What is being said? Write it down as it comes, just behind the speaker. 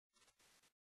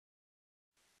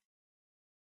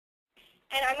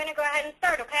and I'm going to go ahead and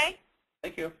start, okay?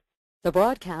 Thank you. The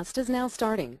broadcast is now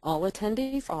starting. All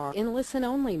attendees are in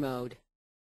listen-only mode.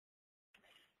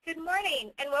 Good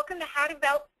morning, and welcome to How to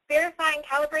Verify and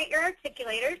Calibrate Your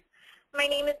Articulators. My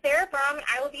name is Sarah Brom, and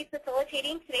I will be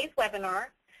facilitating today's webinar.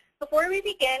 Before we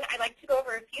begin, I'd like to go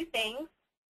over a few things.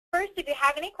 First, if you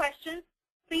have any questions,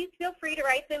 please feel free to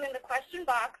write them in the question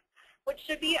box, which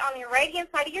should be on your right-hand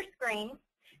side of your screen,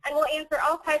 and we'll answer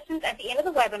all questions at the end of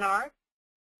the webinar.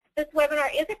 This webinar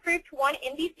is approved to 1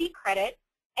 NDC credit,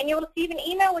 and you'll receive an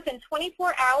email within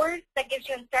 24 hours that gives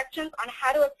you instructions on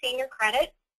how to obtain your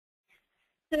credit.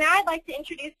 So now I'd like to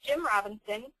introduce Jim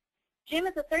Robinson. Jim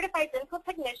is a certified dental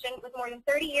technician with more than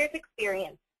 30 years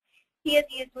experience. He has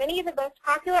used many of the most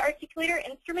popular articulator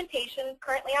instrumentations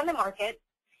currently on the market.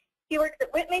 He works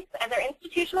at Whitmix as our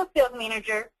institutional sales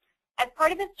manager. As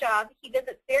part of his job, he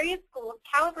visits various schools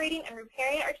calibrating and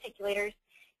repairing articulators,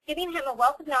 giving him a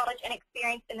wealth of knowledge and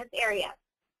experience in this area.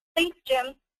 Thanks,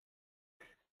 Jim.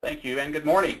 Thank you, and good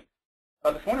morning.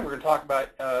 This morning we're going to talk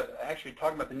about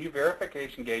the new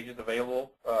verification gauges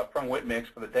available from Whitmix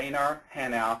for the Denar,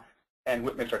 Hanau, and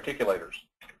Whitmix articulators.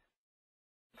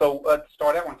 So to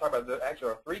start out, I want to talk about there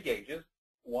are 3 gauges.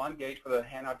 One gauge for the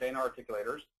Hanau Denar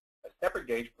articulators, a separate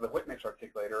gauge for the Whitmix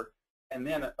articulator, and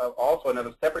then also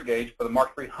another separate gauge for the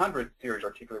Mark 300 series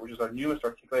articulator, which is our newest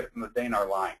articulator from the Denar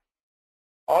line.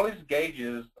 All these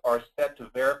gauges are set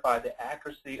to verify the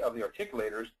accuracy of the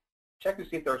articulators, check to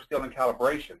see if they're still in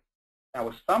calibration. Now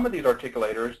with some of these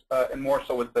articulators, and more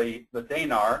so with the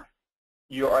Denar,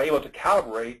 you are able to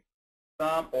calibrate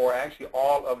some or actually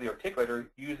all of the articulator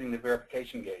using the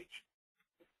verification gauge.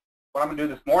 What I'm going to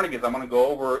do this morning is I'm going to go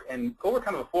over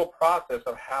kind of the full process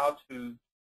of how to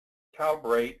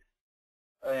calibrate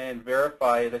and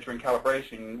verify that you're in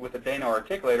calibration with the Denar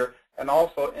articulator, and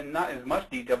also, in not as much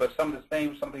detail, but some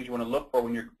things you want to look for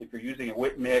if you're using a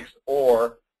Whitmix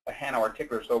or a Hanau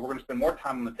articulator. So we're going to spend more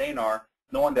time on the Denar,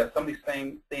 knowing that some of these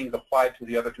same things apply to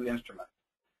the other 2 instruments.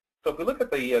 So if we look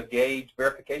at the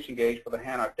verification gauge for the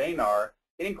Hanau Denar,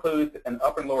 it includes an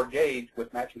upper and lower gauge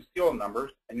with matching serial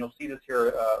numbers, and you'll see this here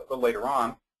a little later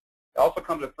on. It also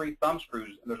comes with 3 thumb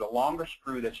screws, and there's a longer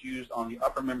screw that's used on the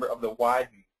upper member of the wide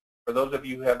view. For those of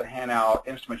you who have the Hanau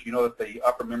instruments, you know that the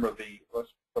upper member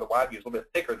for the wide view is a little bit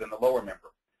thicker than the lower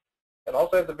member. It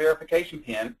also has a verification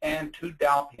pin and 2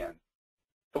 dowel pins.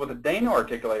 So with the Denar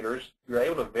articulators, you're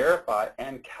able to verify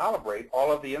and calibrate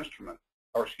all of the instruments,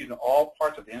 or excuse me, all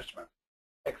parts of the instrument,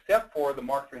 except for the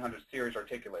Mark 300 series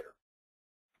articulator.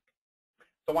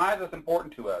 So why is this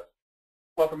important to us?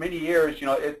 Well, for many years,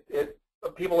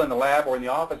 people in the lab or in the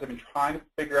office have been trying to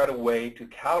figure out a way to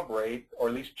calibrate, or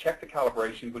at least check the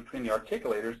calibration between the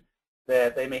articulators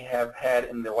that they may have had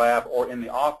in the lab or in the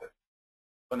office.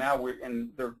 So now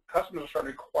their customers are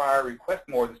starting to request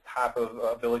more of this type of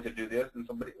ability to do this, and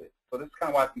so this is kind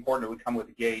of why it's important that we come with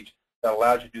a gauge that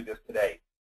allows you to do this today.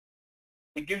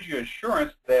 It gives you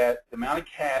assurance that the mounted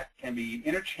cast can be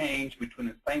interchanged between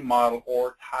the same model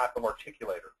or type of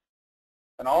articulator.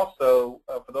 And also,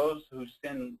 for those who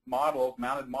send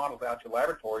mounted models out to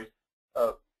laboratories,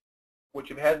 what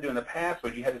you've had to do in the past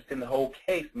was you had to send the whole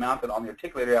case mounted on the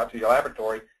articulator out to your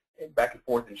laboratory, back and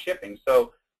forth in shipping.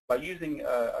 So by using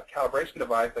a calibration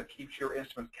device that keeps your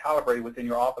instruments calibrated within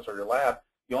your office or your lab,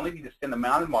 you only need to send the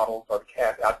mounted models or the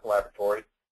cast out to the laboratory.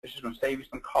 This is going to save you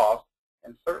some cost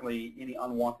and certainly any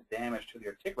unwanted damage to the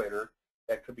articulator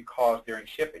that could be caused during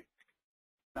shipping.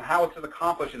 Now, how was this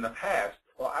accomplished in the past?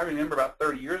 Well, I remember about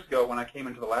 30 years ago when I came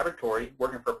into the laboratory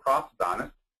working for a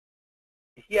prosthodontist.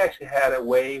 He actually had a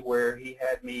way where he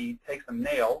had me take some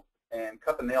nails and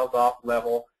cut the nails off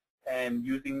level, and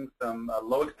using some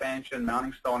low expansion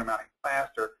mounting stone and mounting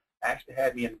plaster, actually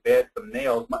had me embed some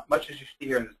nails, much as you see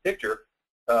here in this picture,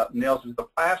 nails into the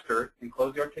plaster and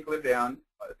close the articulator down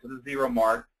to the 0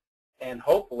 mark, and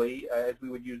hopefully, as we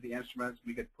would use the instruments,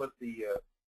 we could put the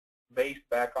base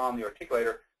back on the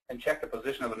articulator and check the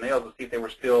position of the nails to see if they were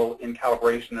still in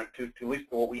calibration, or to at least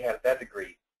to what we had at that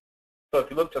degree. So if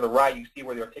you look to the right, you see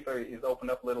where the articulator is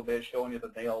opened up a little bit, showing you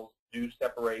the nails do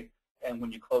separate, and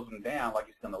when you close them down, like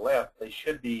you see on the left, they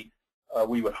should be,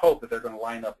 we would hope that they're going to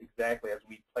line up exactly as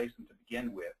we place them to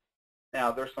begin with.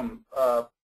 Now, there's some,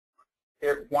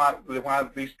 one of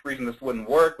the reasons this wouldn't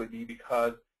work would be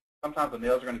because sometimes the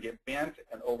nails are going to get bent,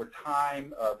 and over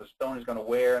time, the stone is going to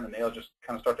wear, and the nails just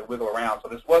kind of start to wiggle around. So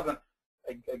this wasn't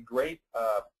a great,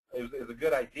 it was a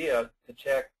good idea to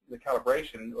check the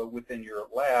calibration within your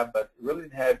lab, but really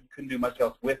you couldn't do much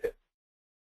else with it.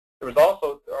 There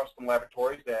are some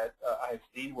laboratories that I have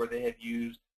seen where they have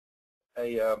used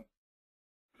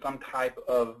some type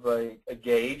of a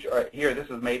gauge. Here, this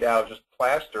is made out of just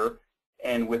plaster,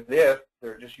 And with this,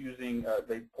 they're just using,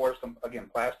 they pour some, again,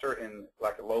 plaster in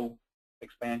like a low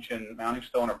expansion mounting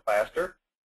stone or plaster.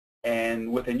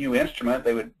 And with a new instrument,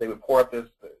 they would pour up this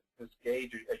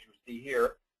gauge, as you see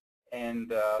here.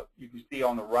 And you can see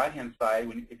on the right-hand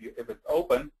side, if it's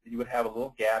open, you would have a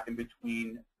little gap in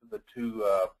between the two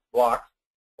blocks.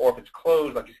 Or if it's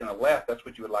closed, like you see on the left, that's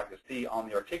what you would like to see on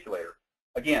the articulator.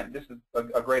 Again, this is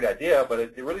a great idea, but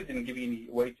it really didn't give you any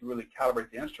way to really calibrate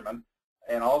the instrument.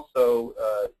 And also,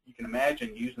 you can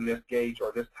imagine using this gauge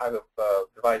or this type of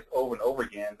device over and over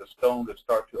again, the stones would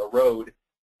start to erode,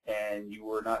 and you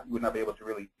would not be able to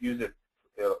really use it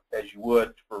as you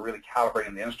would for really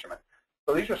calibrating the instrument.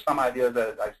 So these are some ideas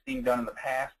that I've seen done in the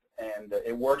past, and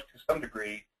it works to some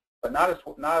degree, but not as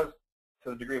to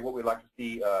the degree of what we'd like to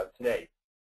see today.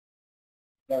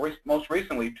 Most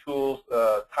recently,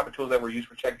 type of tools that were used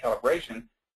for check calibration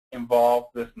involve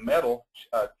this metal,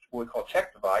 what we call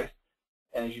check device.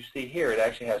 And as you see here, it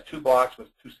actually has two blocks with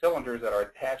two cylinders that are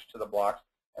attached to the blocks.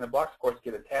 And the blocks, of course,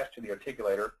 get attached to the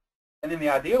articulator. And then the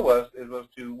idea was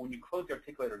to, when you close the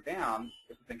articulator down,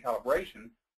 if it's in calibration,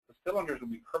 the cylinders will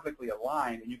be perfectly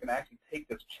aligned, and you can actually take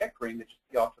this check ring that you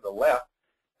see off to the left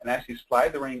and actually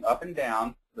slide the ring up and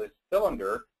down the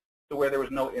cylinder to where there was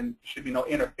should be no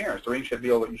interference. The ring should be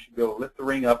able, you should be able to lift the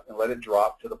ring up and let it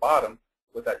drop to the bottom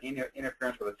without any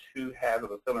interference where the two halves of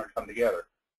the cylinder come together.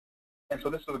 And so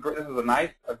this is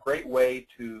a great way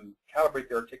to calibrate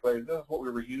the articulator. This is what we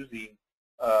were using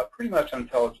pretty much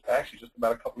until actually just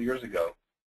about a couple of years ago.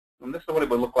 And this is what it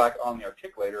would look like on the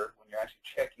articulator when you're actually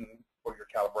checking for your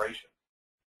calibration.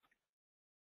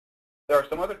 There are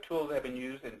some other tools that have been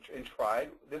used and tried.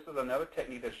 This is another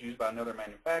technique that's used by another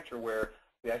manufacturer where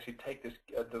we actually take this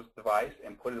device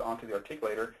and put it onto the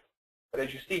articulator. But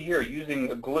as you see here,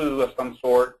 using a glue of some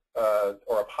sort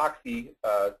or epoxy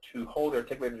to hold the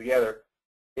articulator together,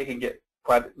 it can get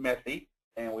quite messy.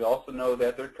 And we also know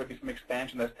that there could be some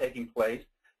expansion that's taking place.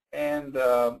 And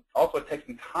also it takes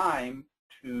some time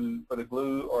for the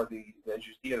glue or as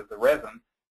you see it as the resin,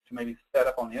 to maybe set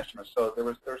up on the instrument. So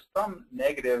there's some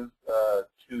negatives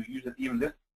to use it even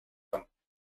this system.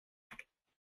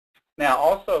 Now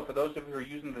also, for those of you who are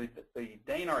using the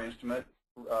Denar instrument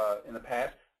in the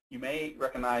past, you may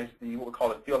recognize what we call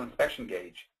the field inspection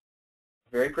gauge.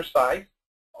 Very precise,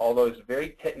 although it's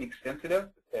very technique sensitive.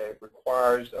 It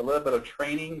requires a little bit of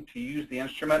training to use the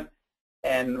instrument.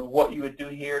 And what you would do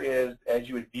here is, as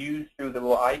you would view through the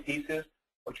little eyepieces,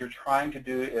 what you're trying to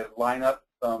do is line up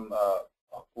some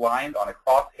lines on a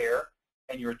crosshair,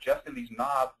 and you're adjusting these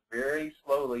knobs very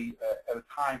slowly at a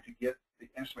time to get the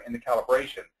instrument into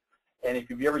calibration. And if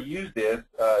you've ever used this,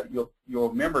 you'll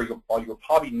remember, you'll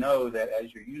probably know that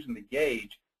as you're using the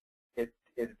gauge,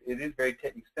 it is very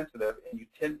technique sensitive, and you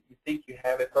think you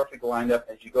have it perfectly lined up.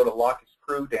 As you go to lock a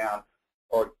screw down,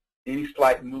 or any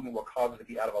slight movement will cause it to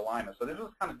be out of alignment. So this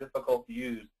was kind of difficult to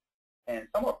use and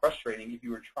somewhat frustrating if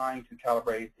you were trying to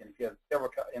calibrate and if you had several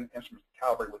instruments to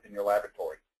calibrate within your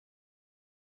laboratory.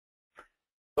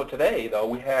 So today, though,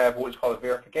 we have what is called a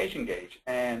verification gauge,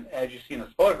 and as you see in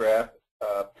this photograph,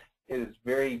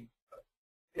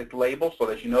 it's labeled so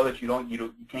that you know that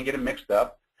you can't get it mixed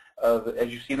up. As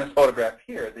you see in this photograph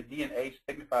here, the D and H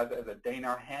signifies it as a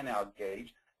Denar handout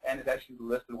gauge, and it's actually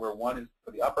listed where one is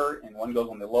for the upper and one goes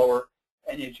on the lower,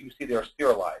 and as you can see, they are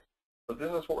serialized. So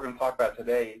this is what we're going to talk about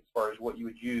today as far as what you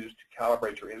would use to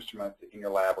calibrate your instruments in your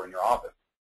lab or in your office.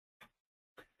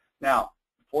 Now,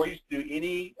 before you do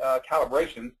any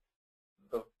calibration,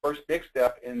 the first big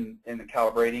step in the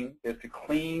calibrating is to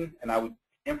clean, and I would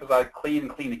emphasize clean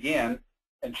and clean again,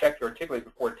 and check your articulator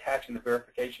before attaching the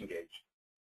verification gauge.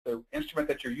 The instrument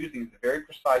that you're using is a very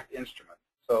precise instrument,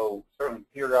 so certainly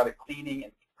periodic cleaning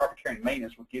and proper care and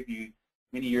maintenance will give you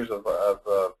many years of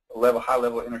high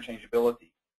level interchangeability.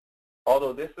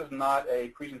 Although this is not a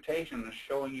presentation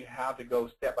showing you how to go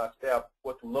step by step,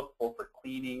 what to look for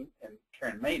cleaning and care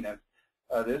and maintenance,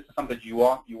 this is something that you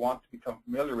want to become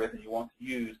familiar with and you want to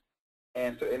use.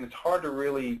 And it's hard to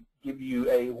really give you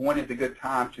when is a good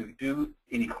time to do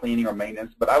any cleaning or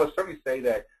maintenance. But I would certainly say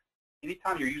that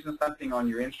anytime you're using something on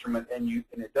your instrument and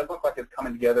it doesn't look like it's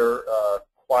coming together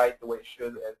quite the way it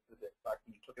should, like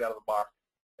when you took it out of the box,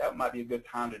 that might be a good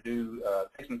time to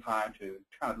take some time to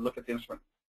kind of look the instrument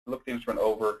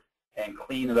over and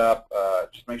clean it up.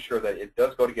 Just make sure that it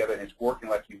does go together and it's working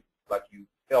like you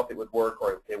felt it would work,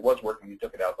 or it was working when you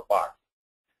took it out of the box.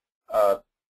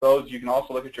 You can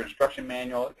also look at your instruction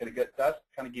manual. It does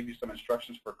kind of give you some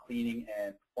instructions for cleaning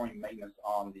and performing maintenance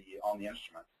on the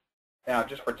instrument. Now,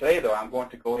 just for today, though, I'm going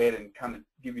to go ahead and kind of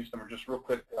give you some just real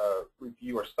quick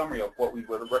review or summary of what we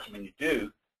would recommend you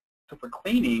do. So for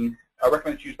cleaning, I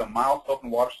recommend you use a mild soap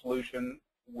and water solution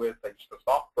with just a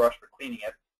soft brush for cleaning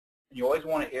it. And you always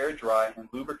want to air dry and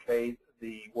lubricate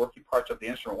the working parts of the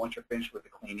instrument once you're finished with the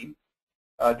cleaning.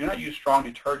 Do not use strong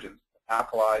detergents,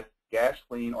 alkalis,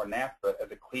 gasoline, or naphtha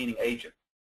as a cleaning agent.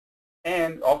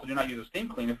 And also do not use a steam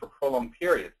cleaner for prolonged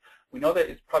periods. We know that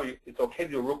it's okay to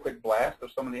do a real quick blast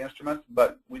of some of the instruments,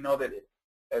 but we know that,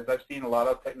 as I've seen a lot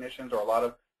of technicians or a lot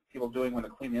of people doing when they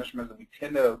clean the instruments, we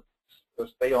tend to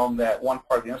stay on that one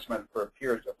part of the instrument for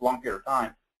a long period of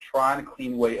time, trying to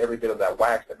clean away every bit of that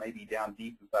wax that may be down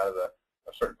deep inside of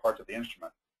certain parts of the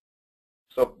instrument.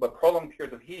 So, but prolonged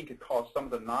periods of heating could cause some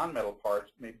of the non-metal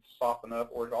parts maybe to soften up,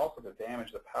 or it also could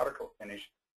damage the powder coat finish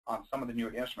on some of the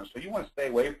newer instruments. So you want to stay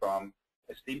away from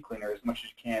a steam cleaner as much as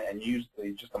you can and use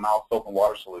just a mild soap and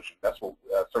water solution. That's what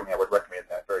certainly I would recommend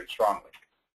that very strongly.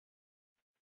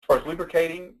 As far as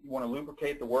lubricating, you want to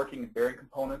lubricate the working and bearing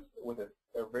components with a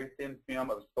very thin film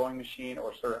of a sewing machine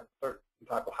or certain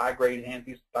type of high-grade hand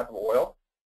piece type of oil.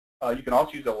 You can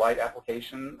also use a light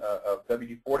application of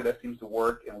WD-40. That seems to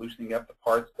work in loosening up the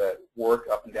parts that work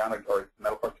up and down or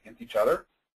metal parts against each other.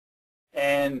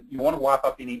 And you want to wipe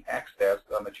up any excess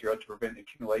material to prevent the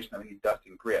accumulation of any dust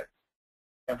and grit.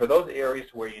 And for those areas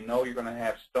where you know you're going to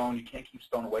have stone, you can't keep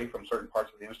stone away from certain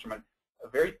parts of the instrument, a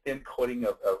very thin coating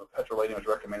of petroleum is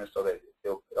recommended so that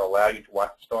it'll allow you to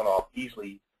wipe the stone off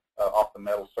easily off the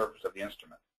metal surface of the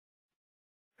instrument.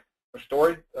 For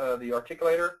storing the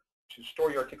articulator, to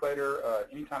store your articulator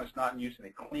anytime it's not in use in a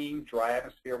clean, dry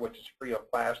atmosphere, which is free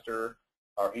of plaster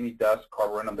or any dust,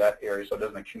 carborundum, that area, so it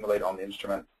doesn't accumulate on the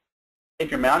instrument. If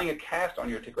you're mounting a cast on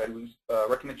your articulator, we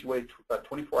recommend you wait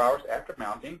 24 hours after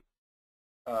mounting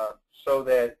so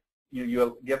that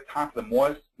you'll give time for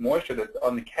the moisture that's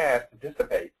on the cast to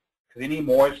dissipate, because any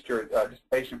moisture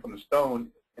dissipation from the stone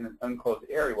in an unclosed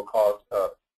area will cause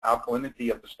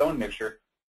alkalinity of the stone mixture,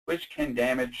 which can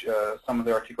damage some of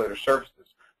the articulator surfaces.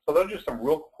 So those are just some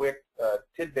real quick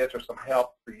tidbits or some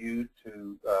help for you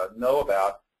to know about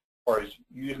as far as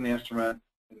using the instrument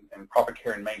and proper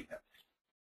care and maintenance.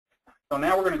 So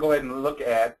now we're going to go ahead and look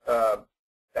at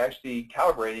actually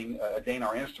calibrating a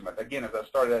Denar instrument. Again, as I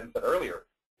started and said earlier,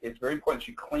 it's very important that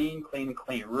you clean, clean,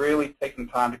 clean. Really take some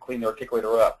time to clean the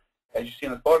articulator up. As you see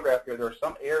in the photograph here, there are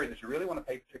some areas that you really want to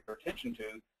pay particular attention to,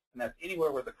 and that's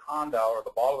anywhere where the condyle or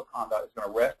the ball of the condyle is going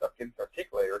to rest up against the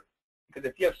articulator. Because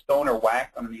if you have stone or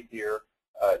wax underneath here,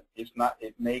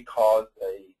 it may cause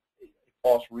a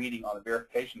false reading on the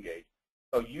verification gauge.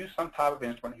 So use some type of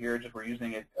instrument here, just we're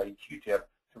using a Q-tip,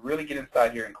 to really get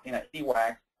inside here and clean out any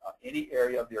wax, any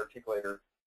area of the articulator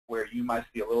where you might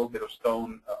see a little bit of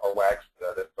stone or wax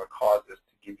that's going to cause this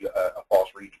to give you a false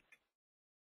reading.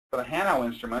 For the handheld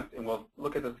instrument, and we'll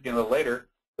look at this again a little later,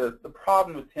 the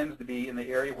problem tends to be in the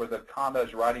area where the condyle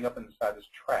is riding up inside this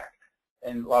track.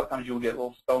 And a lot of times you'll get a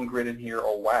little stone grit in here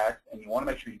or wax, and you want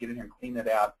to make sure you get in here and clean it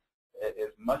out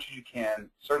as much as you can,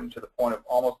 certainly to the point of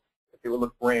almost if it would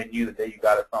look brand new the day you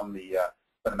got it from the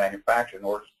manufacturer, in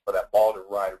order for that ball to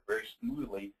ride very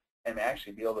smoothly and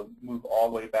actually be able to move all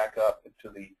the way back up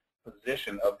into the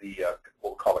position of the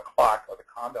what we call the clock or the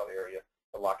condyle area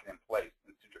to lock it in place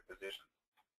in centric position.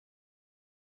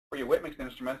 For your wet mix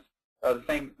instruments, the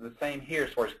same here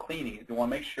as far as cleaning. You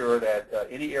want to make sure that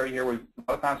any area here, a lot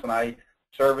of times when I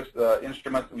service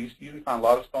instruments, we usually find a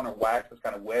lot of stone or wax that's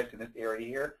kind of wedged in this area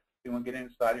here. You want to get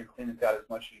inside and clean this out as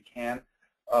much as you can.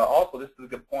 Also, this is a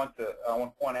good point. I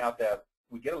want to point out that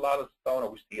we get a lot of stone, or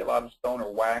we see a lot of stone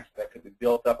or wax that could be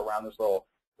built up around this whole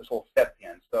step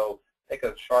pin. So take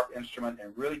a sharp instrument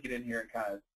and really get in here and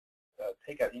kind of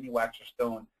take out any wax or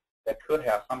stone that could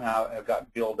have somehow have gotten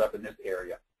built up in this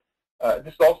area.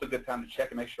 This is also a good time to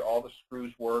check and make sure all the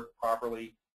screws work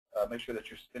properly. Make sure that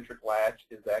your centric latch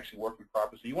is actually working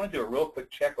properly. So you want to do a real quick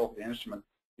check over the instrument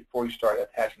before you start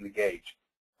attaching the gauge.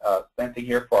 Same thing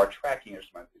here for our tracking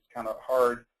instrument. It's kind of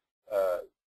hard,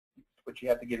 but you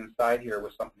have to get inside here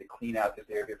with something to clean out this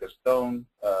area because stone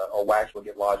or wax will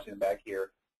get lodged in back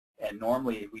here. And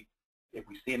normally, if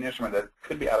we see an instrument that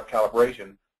could be out of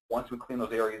calibration, once we clean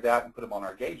those areas out and put them on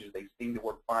our gauges, they seem to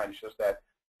work fine. It's just that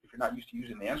if you're not used to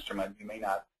using the instrument, you may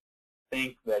not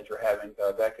think that you're having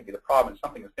that could be the problem. It's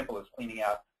something as simple as cleaning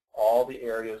out all the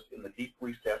areas in the deep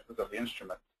recesses of the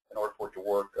instrument in order for it to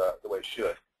work the way it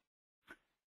should.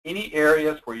 Any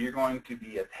areas where you're going to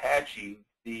be attaching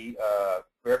the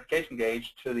verification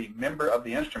gauge to the member of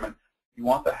the instrument, you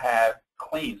want to have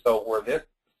clean. So where this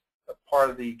part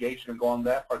of the gauge is going to go on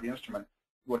that part of the instrument,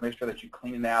 you want to make sure that you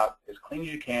clean it out as clean as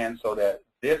you can so that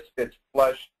this fits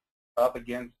flush up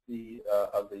against the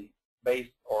base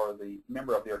or the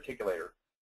member of the articulator.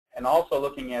 And also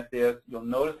looking at this, you'll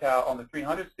notice how on the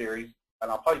 300 series,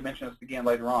 and I'll probably mention this again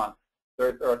later on,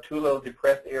 there are two little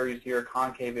depressed areas here,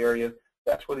 concave areas.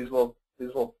 that's where these little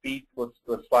feet would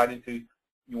slide into.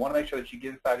 You want to make sure that you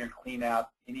get inside here and clean out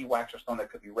any wax or stone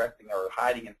that could be resting or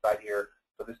hiding inside here,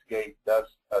 so this gauge does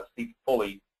seat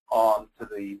fully onto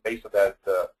the base of that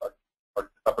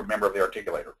upper member of the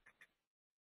articulator.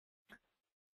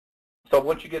 So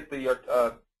once you get the you're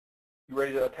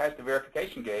ready to attach the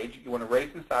verification gauge, you want to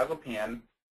raise the size of the pin,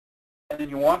 and then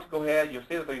you want to go ahead. You'll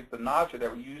see that the knobs that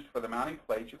were used for the mounting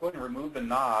plates. You're going to remove the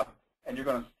knob, and you're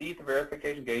going to seat the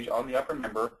verification gauge on the upper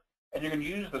member, and you're going to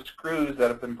use the screws that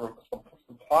have been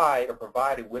supplied or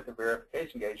provided with the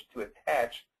verification gauge to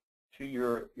attach to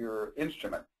your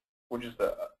instrument, which is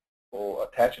we'll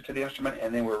attach it to the instrument,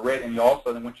 and then we're ready. And you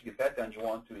also, then once you get that done, you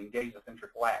want to engage the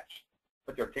centric latch.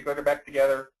 Put the articulator back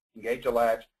together, engage the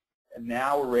latch, and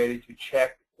now we're ready to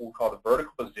check what we call the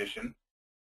vertical position.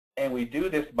 And we do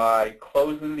this by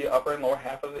closing the upper and lower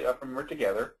half of the upper member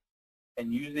together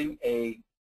and using a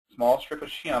small strip of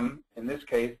shim. In this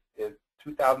case, it's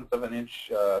 2/1000 of an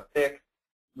inch thick.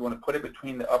 You want to put it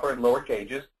between the upper and lower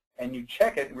gauges, and you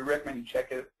check it. And we recommend you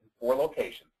check it in 4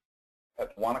 locations: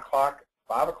 at 1 o'clock,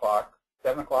 5 o'clock,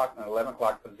 7 o'clock, and 11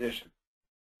 o'clock position.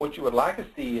 What you would like to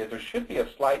see is there should be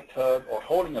a slight tug or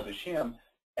holding of the shim,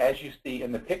 as you see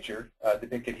in the picture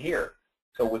depicted here.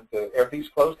 So with everything's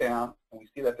closed down, and we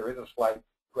see that there is a slight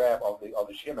grab of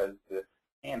the shim as the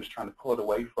hand is trying to pull it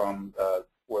away from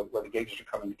where the gauges are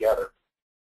coming together.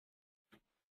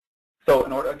 So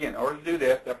in order to do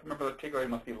this, the upper member of the articulator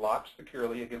must be locked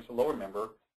securely against the lower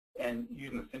member and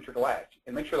using the centric latch.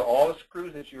 And make sure that all the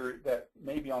screws that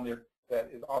may be on that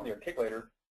is on the articulator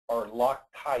are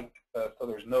locked tight, so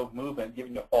there's no movement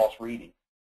giving you a false reading.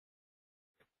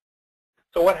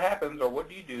 So what happens, or what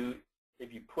do you do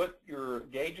if you put your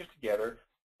gauges together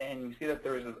and you see that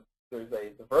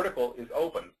the vertical is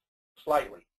open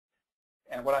slightly?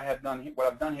 And what I've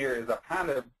done here is I've kind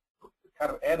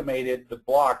of animated the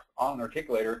blocks on an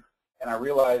articulator, and I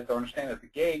realized or understand that the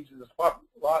gauge is it's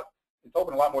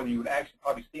open a lot more than you would actually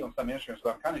probably see on some instruments.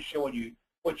 So I'm kind of showing you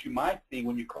what you might see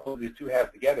when you close these two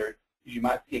halves together. Is you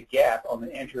might see a gap on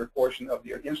the anterior portion of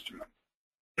your instrument.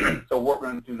 So what we're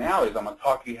going to do now is I'm going to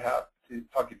talk you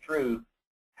through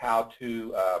how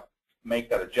to make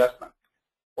that adjustment.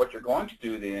 What you're going to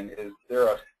do then is there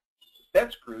are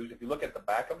set screws. If you look at the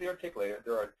back of the articulator,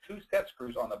 there are 2 set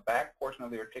screws on the back portion of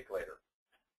the articulator.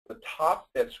 The top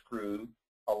set screw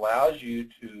allows you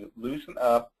to loosen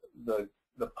up the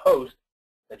post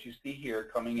that you see here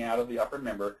coming out of the upper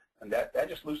member, and that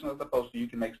just loosens up the post so you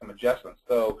can make some adjustments.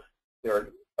 So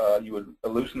you would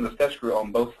loosen the set screw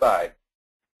on both sides.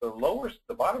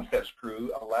 The bottom set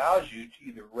screw allows you to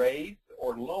either raise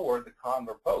or lower the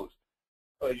convex post.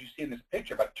 So as you see in this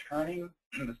picture, by turning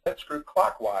the set screw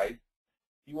clockwise,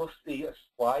 you will see a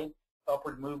slight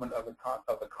upward movement of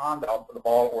the condyle for the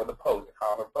ball or the post, the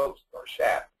convex post or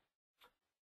shaft.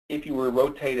 If you were to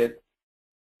rotate it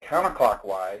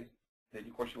counterclockwise, then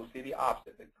of course you will see the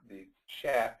opposite. The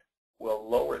shaft will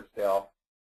lower itself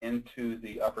into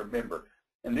the upper member.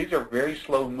 And these are very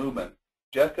slow movements.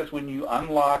 Just as when you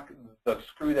unlock the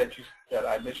screw that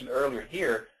I mentioned earlier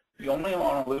here, you only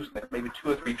want to loosen it maybe 2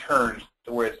 or 3 turns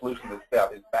to where it's loosened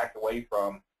itself. It's backed away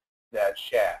from that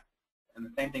shaft. And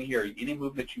the same thing here. Any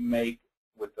move that you make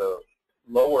with the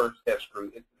lower set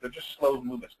screw, they're just slow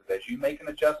movements. Because as you make an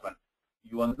adjustment,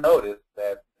 you will notice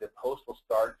that the post will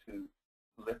start to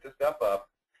lift itself up.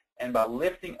 And by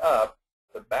lifting up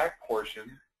the back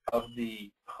portion of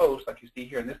the post, like you see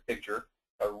here in this picture,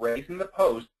 by raising the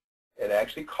post, it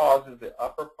actually causes the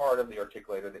upper part of the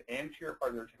articulator, the anterior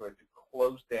part of the articulator, to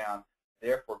close down,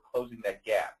 therefore closing that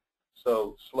gap.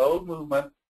 So slow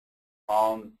movement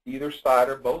on either side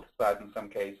or both sides in some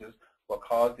cases will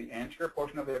cause the anterior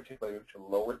portion of the articulator to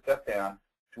lower itself down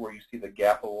to where you see the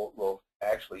gap will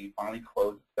actually finally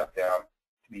close itself down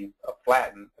to be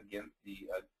flattened against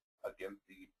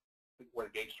where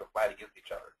the gauges are flat against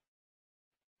each other.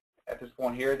 At this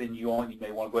point here, then you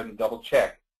may want to go ahead and double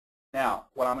check. Now,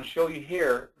 what I'm going to show you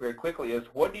here very quickly is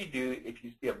what do you do if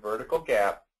you see a vertical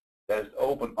gap that is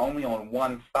open only on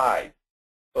one side.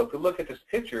 So if we look at this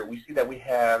picture, we see that we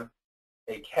have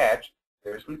a catch.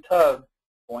 There's some tug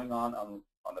going on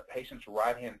the patient's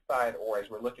right-hand side, or as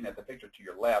we're looking at the picture to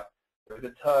your left, there's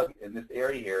a tug in this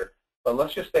area here. But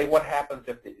let's just say what happens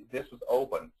if this was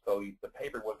open, so the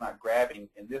paper was not grabbing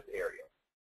in this area.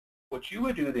 What you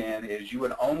would do then is you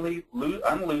would only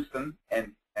unloosen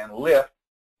and lift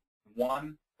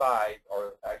one side,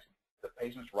 or actually the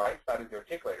patient's right side of the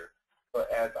articulator.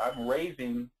 But as I'm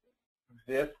raising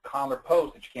this condylar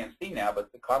post that you can't see now,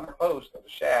 but the condylar post of the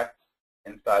shaft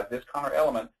inside this condylar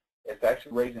element is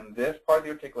actually raising this part of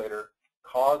the articulator,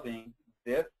 causing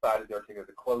this side of the articulator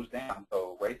to close down.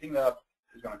 So raising up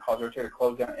is going to cause the articulator to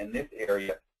close down in this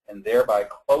area, and thereby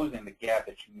closing the gap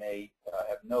that you may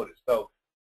have noticed. So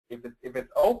if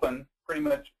it's open pretty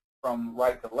much from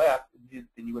right to left,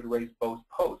 then you would raise both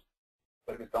posts.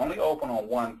 But if it's only open on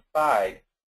one side,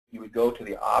 you would go to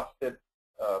the opposite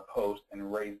post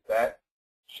and raise that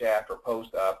shaft or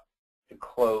post up to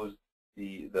close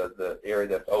the area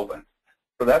that's open.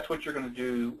 So that's what you're going to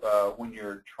do when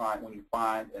you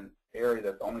find an area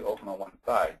that's only open on one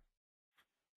side.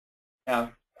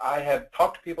 Now, I have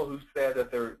talked to people who said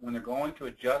that when they're going to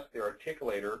adjust their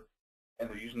articulator and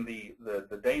they're using the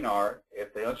Denar,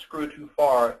 if they unscrew it too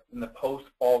far, then the post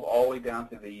falls all the way down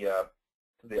to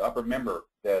the upper member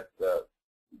that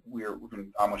I'm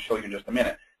going to show you in just a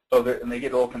minute. So and they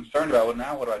get a little concerned about, well,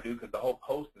 now what do I do because the whole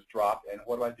post is dropped, and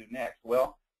what do I do next?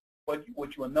 Well, what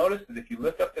you will notice is if you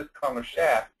lift up this columnar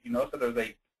shaft, you notice that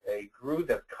there's a groove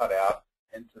that's cut out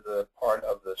into the part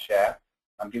of the shaft.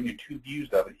 I'm giving you two views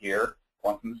of it here,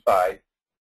 one from the side.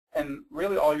 And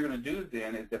really all you're going to do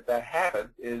then is if that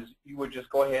happens is you would just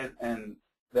go ahead and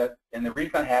the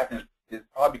reason that happens is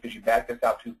probably because you backed this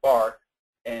out too far,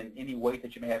 and any weight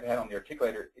that you may have had on the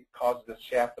articulator, it causes this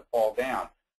shaft to fall down.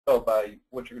 So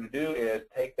what you're going to do is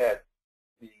take the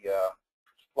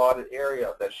slotted area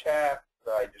of the shaft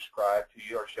that I described to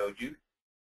you or showed you,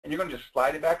 and you're going to just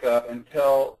slide it back up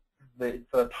until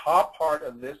the top part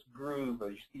of this groove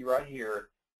that you see right here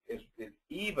is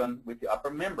even with the upper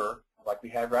member, like we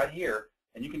have right here,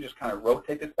 and you can just kind of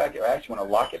rotate this back. You actually want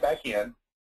to lock it back in,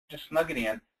 just snug it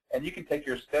in, and you can take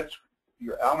your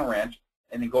Allen wrench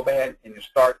and then go back and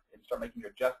start making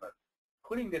your adjustments.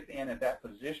 Putting this in at that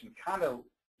position kind of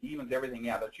evens everything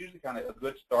out. That's usually kind of a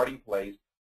good starting place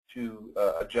to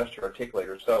adjust your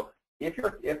articulator. So if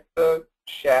the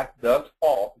shaft does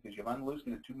fall because you've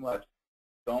unloosened it too much,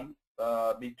 don't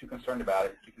be too concerned about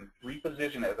it. You can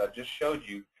reposition it as I just showed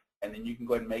you, and then you can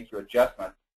go ahead and make your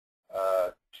adjustment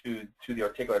to the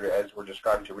articulator as we're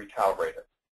describing to recalibrate it.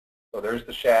 So there's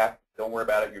the shaft. Don't worry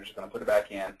about it. You're just going to put it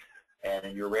back in,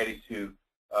 and you're ready to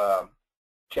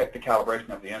check the calibration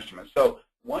of the instrument. So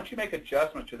once you make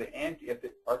adjustments to the end, if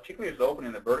the articulator is open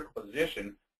in the vertical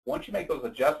position, once you make those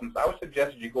adjustments, I would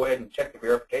suggest that you go ahead and check the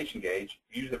verification gauge,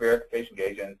 use the verification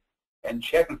gauge, and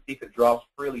check and see if it drops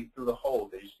freely through the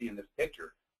holes that you see in this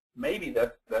picture. Maybe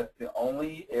that's the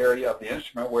only area of the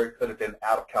instrument where it could have been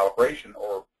out of calibration,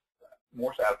 or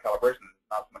more so out of calibration,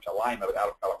 not so much alignment, but out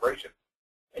of calibration.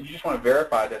 And you just want to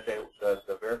verify that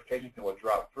the verification pin will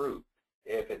drop through.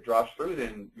 If it drops through,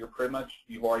 then you're pretty much,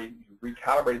 you've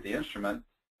recalibrated the instrument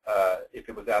if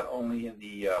it was out only in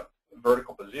the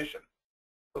vertical position.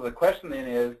 So the question then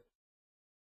is,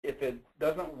 if it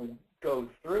doesn't go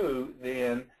through,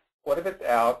 then what if it's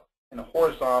out in a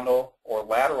horizontal or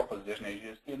lateral position, as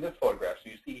you see in this photograph? So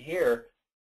you see here,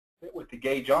 with the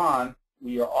gauge on,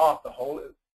 we are off. The hole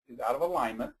is out of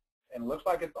alignment, and it looks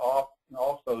like it's off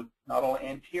also not only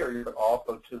anterior, but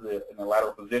also in the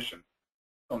lateral position.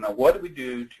 So now what do we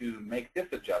do to make this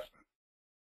adjustment?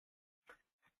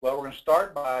 Well, we're going to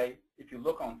start by, if you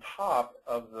look on top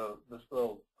of this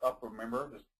little upper member,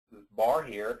 this bar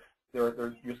here, you'll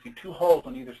see two holes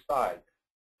on either side.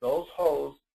 Those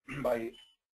holes, by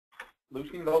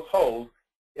loosening those holes,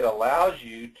 it allows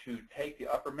you to take the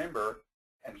upper member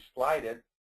and slide it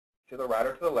to the right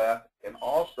or to the left, and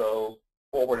also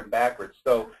forward and backwards.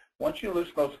 So once you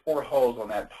loosen those four holes on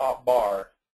that top bar,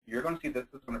 you're going to see this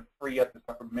is going to free up this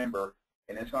upper member,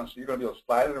 and so you're going to be able to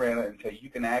slide it around until you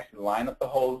can actually line up the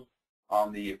holes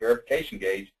on the verification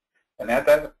gauge. And at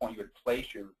that point, you would place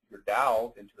your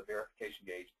dowels into the verification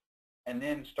gauge, and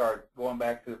then start going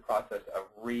back through the process of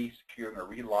re-securing or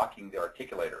relocking the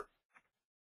articulator.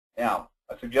 Now,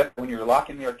 I suggest when you're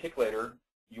locking the articulator,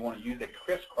 you want to use a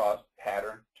crisscross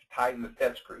pattern to tighten the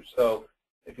set screws. So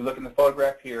if you look in the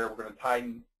photograph here, we're going to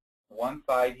tighten one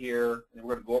side here, and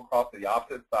we're going to go across to the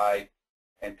opposite side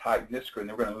and tighten this screw, and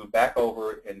then we're going to move back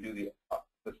over and do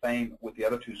the same with the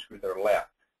other two screws that are left,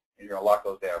 and you're going to lock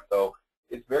those down. So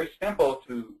it's very simple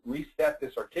to reset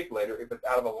this articulator if it's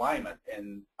out of alignment,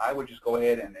 and I would just go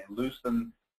ahead and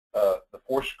loosen the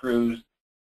four screws,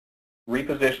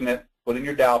 reposition it, put in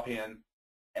your dowel pin,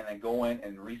 and then go in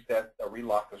and reset or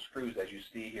relock the screws as you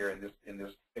see here in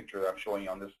this picture that I'm showing you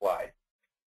on this slide.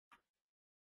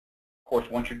 Of course,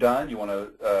 once you're done, you want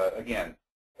to, again,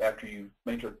 after you've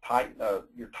made your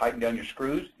tightened down your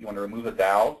screws, you want to remove the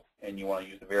dowels, and you want to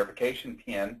use the verification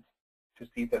pin to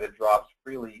see that it drops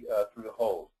freely through the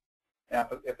holes. Now,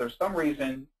 if there's some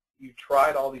reason you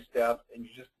tried all these steps and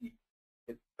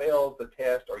it fails the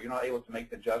test, or you're not able to make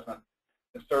the adjustment,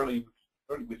 then certainly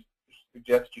we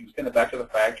suggest you send it back to the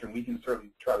factory, and we can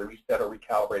certainly try to reset or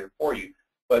recalibrate it for you.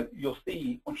 But you'll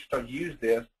see once you start to use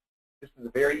this, This is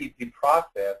a very easy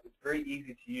process. It's very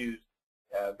easy to use,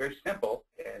 very simple,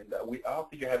 and I don't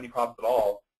think you have any problems at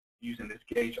all using this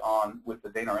gauge on with the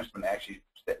Denar instrument, actually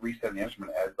resetting the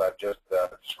instrument as I've just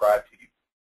described to you.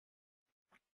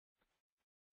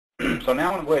 So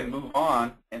now I'm going to go ahead and move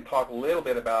on and talk a little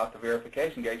bit about the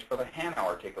verification gauge for the Hanau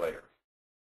articulator.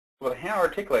 So with the Hanau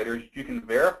articulator, you can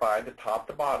verify the top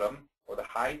to bottom, or the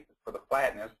height for the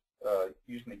flatness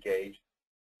using the gauge.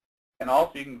 And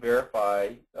also you can verify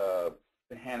the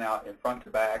Hanau in front to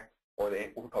back, or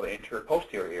what we call the anterior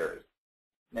posterior areas.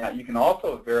 Now you can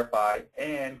also verify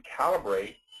and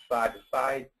calibrate side to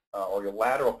side or your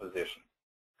lateral position.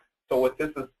 So what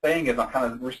this is saying is, I'll kind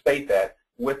of restate that,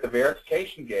 with the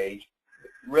verification gauge,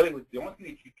 really the only thing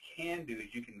that you can do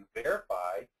is you can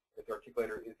verify that the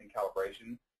articulator is in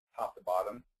calibration, top to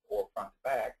bottom or front to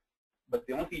back. But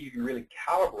the only thing you can really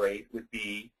calibrate would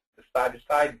be the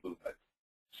side-to-side movement.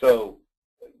 So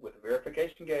with the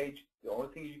verification gauge, the only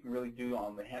thing you can really do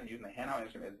on the using the Hanau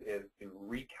instrument is to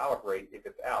recalibrate if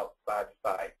it's out side to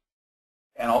side.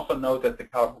 And also note that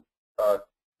the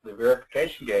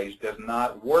verification gauge does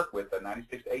not work with the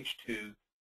 96H2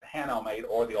 Hanau made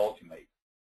or the Ultimate.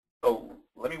 So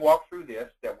let me walk through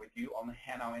this with you on the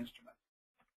Hanau instrument.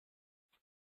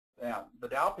 Now, the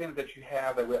dowel pins that you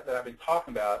have that I've been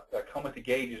talking about that come with the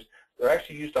gauges, they're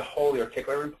actually used to hold the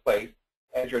articulator in place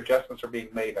as your adjustments are being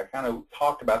made. I kind of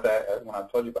talked about that when I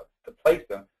told you about to place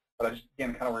them, but I just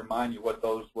again kind of remind you what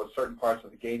certain parts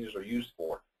of the gauges are used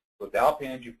for. So dowel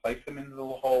pins, you place them in the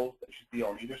little holes that you see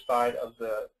on either side of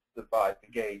the device,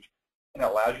 the gauge, and it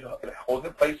allows you to hold it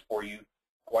in place for you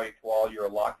while you're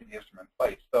locking the instrument in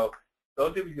place. So those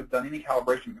of you who have done any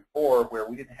calibration before where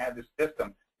we didn't have this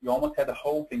system, you almost had to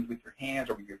hold things with your hands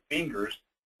or with your fingers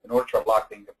in order to lock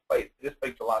things in place. This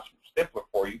makes it a lot simpler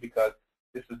for you because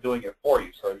this is doing it for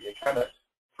you. So it kind of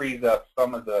frees up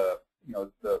some of the,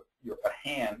 a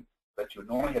hand that you would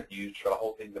normally have to use to try to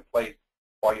hold things in place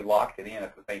while you locked it in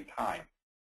at the same time.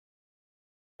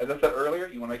 As I said earlier,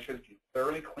 you want to make sure that you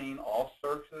thoroughly clean all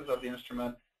surfaces of the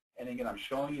instrument. And again, I'm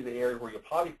showing you the area where you'll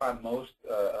probably find most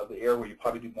of the area where you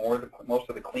probably do most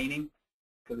of the cleaning.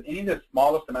 Because any of the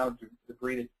smallest amount of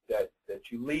debris that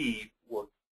you leave will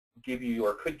give you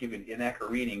or could give you an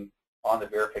inaccurate reading on the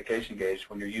verification gauge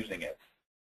when you're using it.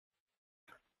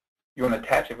 You want to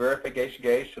attach a verification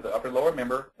gauge to the upper lower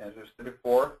member, as I said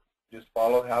before. Just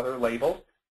follow how they're labeled.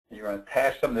 And you're going to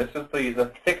attach them. This is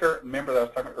the thicker member that I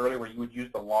was talking about earlier, where you would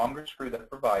use the longer screw that's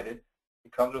provided.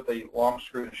 It comes with a long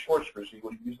screw and a short screw, so you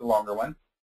would use the longer one.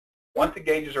 Once the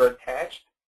gauges are attached,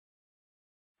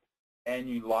 and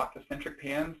you lock the centric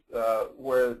pins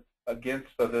where against,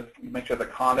 so this, you make sure the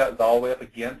conduit is all the way up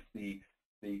against the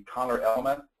condylar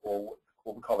element, or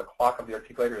what we call the clock of the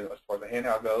articulator as far as the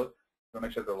Hanau goes. So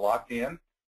make sure they're locked in,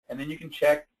 and then you can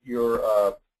check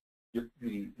the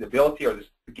ability or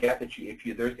the gap that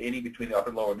if there's any between the upper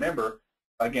and lower member.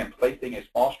 Again, placing a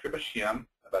small strip of shim,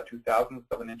 about 2/1000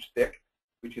 of an inch thick,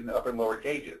 between the upper and lower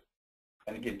gauges.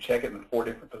 And again, check it in 4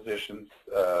 different positions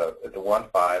at the 1,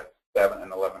 5, 7,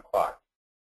 and 11 o'clock.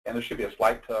 And there should be a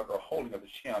slight tug or holding of the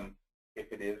shim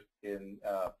if it is in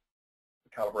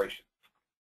calibration.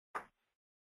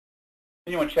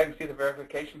 Then you want to check and see if the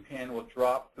verification pin will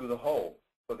drop through the hole.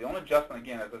 So the only adjustment,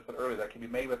 again, as I said earlier, that can be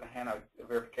made with the Hanau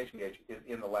verification gauge is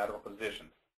in the lateral position.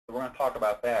 So we're going to talk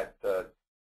about that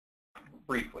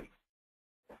briefly.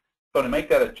 So to make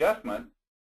that adjustment,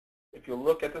 if you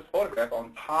look at this photograph,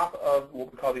 on top of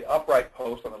what we call the upright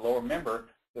post on the lower member,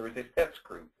 there is a set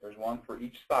screw. There's one for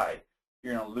each side.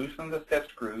 You're going to loosen the set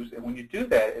screws, and when you do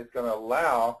that, it's going to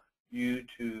allow you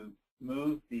to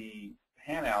move the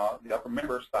Hanau, the upper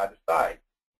member, side to side.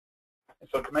 And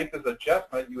so to make this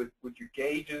adjustment, you would, with your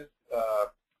gauges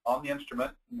on the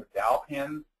instrument, your dowel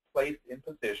pins placed in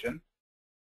position,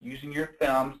 using your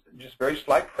thumbs, just very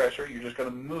slight pressure, you're just going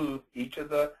to move each of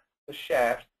the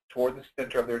shafts toward the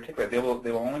center of the articulator.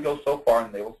 They will only go so far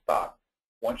and they will stop.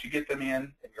 Once you get them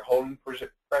in and you're holding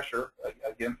pressure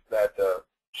against that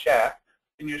shaft,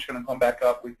 then you're just going to come back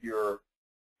up with your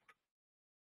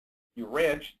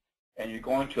wrench, and you're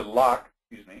going to lock,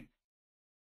 you're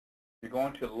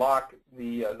going to lock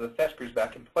the set screws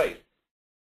back in place.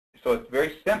 So it's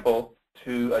very simple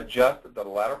to adjust the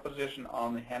lateral position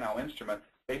on the Hanau instrument.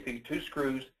 Basically 2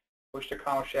 screws, push the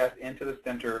column shaft into the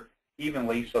center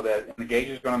evenly, so that the gauge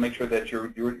is going to make sure that you're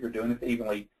doing this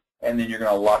evenly, and then you're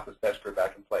going to lock the set screw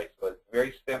back in place. So it's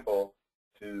very simple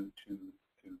to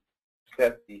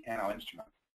set the Hanau instrument.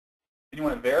 Then you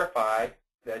want to verify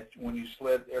that when you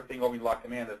slid everything over, you lock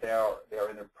them in, that they are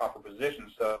in their proper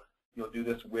position. So you'll do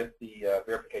this with the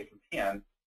verification pin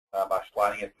by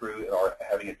sliding it through or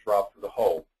having it drop through the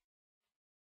hole.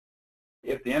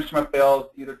 If the instrument fails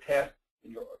either test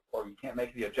or you can't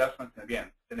make the adjustments, then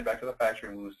again, send it back to the factory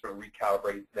and we'll sort of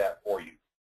recalibrate that for you.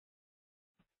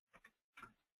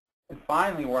 And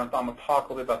finally, I'm going to talk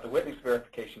a little bit about the Whitmix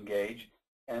verification gauge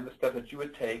and the steps that you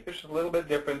would take. There's a little bit of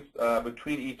difference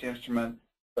between each instrument,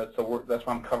 but that's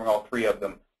why I'm covering all three of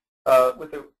them.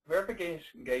 With the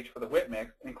verification gauge for the Whitmix,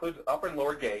 it includes upper and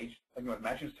lower gauge, again with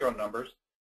matching serial numbers,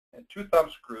 and 2 thumb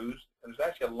screws. And there's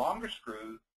actually a longer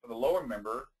screw for the lower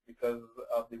member because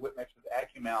of the Whitmix's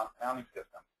AccuMount mounting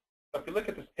system. So if you look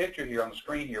at this picture here on the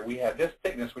screen here, we have this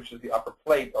thickness, which is the upper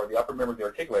plate or the upper member of the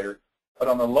articulator. But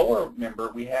on the lower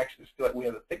member, we actually we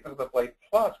have the thickness of the plate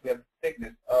plus we have the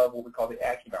thickness of what we call the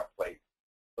AccuMount plate.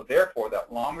 So therefore,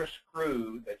 that longer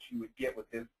screw that you would get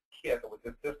with this kit or with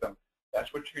this system,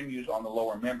 that's what you're going to use on the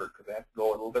lower member because it has to go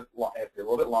a little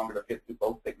bit longer to fit through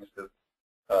both thicknesses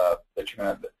that you're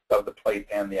going to of the plate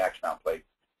and the AccuMount plate.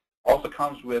 Also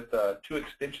comes with 2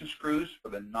 extension screws for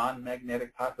the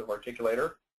non-magnetic type of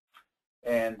articulator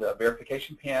and a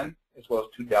verification pin as well as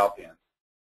 2 dowel pins.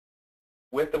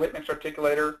 With the Whitmix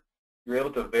articulator, you're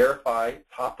able to verify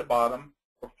top to bottom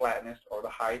for flatness or the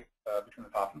height between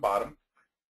the top and bottom.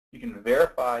 You can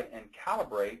verify and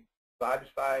calibrate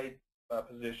side-to-side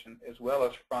position as well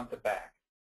as front to back.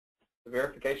 The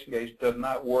verification gauge does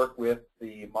not work with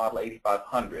the Model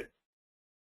 8500.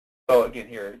 So again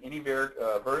here,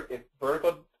 if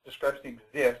vertical discrepancy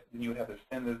exists, then you would have to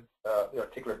send the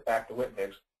articulator back to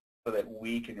Whitmix so that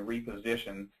we can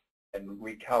reposition and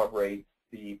recalibrate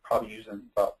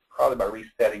probably by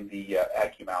resetting the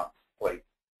AccuMount plate.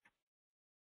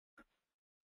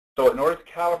 So in order to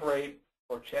calibrate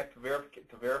or check to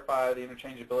verify the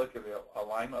interchangeability of the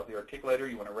alignment of the articulator,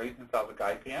 you want to raise and install the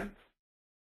guide pin.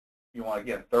 You want to,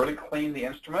 again, thoroughly clean the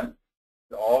instrument,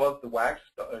 all of the wax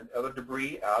and other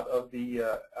debris out of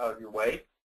your way.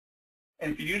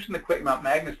 And if you're using the quick mount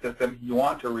magnet system, you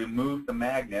want to remove the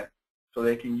magnet so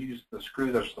they can use the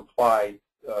screws that are supplied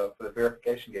for the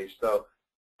verification gauge. So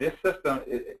this system,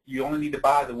 you only need to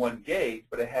buy the 1 gauge,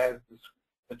 but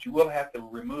but you will have to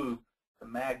remove the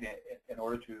magnet in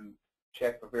order to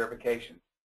check for verification.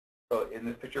 So in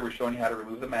this picture, we're showing you how to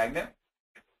remove the magnet.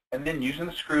 And then using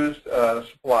the screws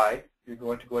supplied, you're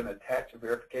going to go ahead and attach a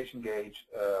verification gauge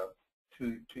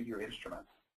to your instrument.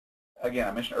 Again,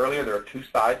 I mentioned earlier there are 2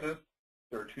 sizes.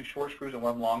 There are 2 short screws and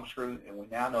 1 long screw, and we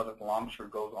now know that the long screw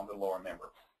goes on the lower member.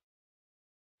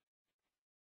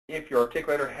 If your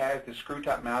articulator has the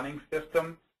screw-type mounting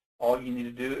system, all you need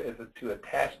to do is to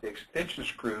attach the extension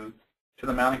screw to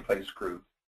the mounting plate screw,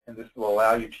 and this will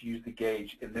allow you to use the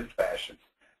gauge in this fashion.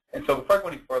 And so before I go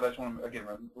any further, I just want to, again,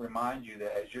 remind you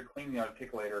that as you're cleaning the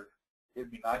articulator, it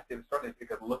would be nice to certainly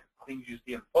take a look at the cleans you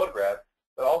see in the photograph,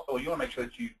 but also you want to make sure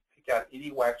that you pick out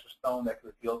any wax or stone that could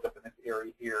have built up in this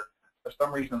area here. For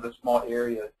some reason, this small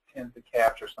area tends to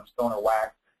capture some stone or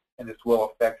wax, and this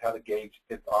will affect how the gauge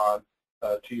fits on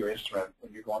to your instrument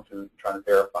when you're going to try to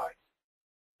verify.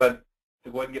 But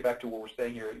to go ahead and get back to what we're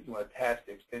saying here, you want to attach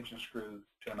the extension screw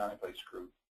to the mounting plate screw.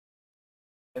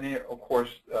 And then, of course,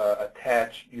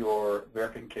 attach your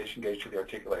verification gauge to the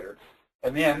articulator.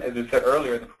 And then, as I said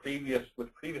earlier,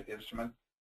 with previous instruments,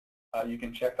 you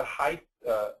can check the height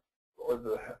or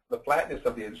the flatness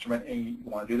of the instrument, and you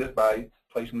want to do this by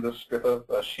placing this strip of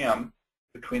shim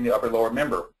between the upper and lower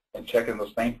member and checking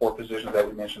those same 4 positions that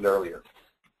we mentioned earlier.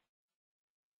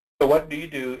 So what do you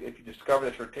do if you discover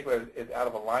that your articulator is out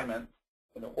of alignment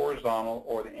in the horizontal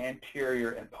or the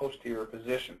anterior and posterior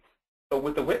position? So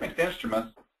with the Whitmix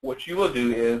instruments, what you will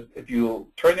do is if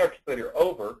you turn the articulator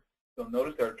over, you'll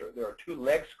notice there are 2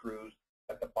 leg screws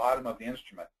at the bottom of the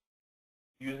instrument.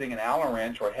 Using an Allen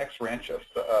wrench or a hex wrench of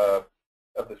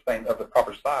the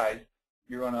proper size,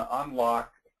 you're going to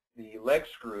unlock the leg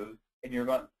screw, and you're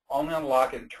going to only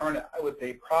unlock it and turn it, I would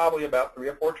say, probably about 3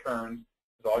 or 4 turns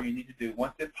is all you need to do.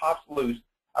 Once it pops loose,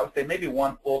 I would say maybe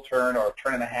 1 full turn or a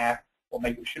turn and a half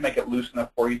should make it loose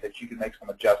enough for you that you can make some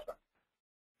adjustments.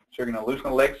 So you're going to loosen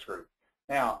the leg screw.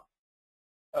 Now,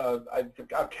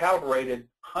 I've calibrated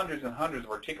hundreds and hundreds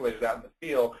of articulators out in the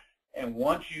field, and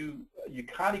once you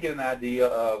kind of get an idea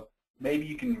of maybe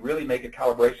you can really make a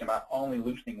calibration by only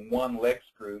loosening 1 leg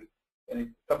screw, and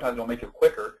sometimes it'll make it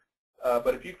quicker.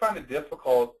 But if you find it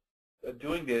difficult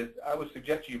doing this, I would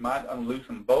suggest you might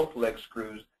unloosen both leg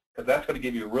screws, because that's going to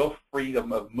give you real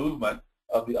freedom of movement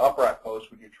of the upright post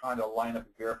when you're trying to line up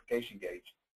the verification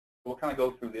gauge. We'll kind of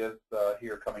go through this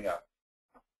here coming up.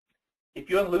 If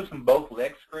you unloosen both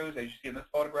leg screws, as you see in this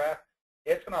photograph,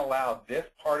 it's going to allow this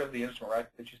part of the instrument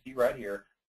that you see right here,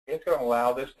 it's going to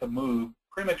allow this to move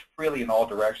pretty much freely in all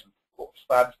directions,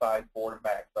 side to side, forward and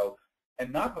back. So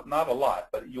and not a lot,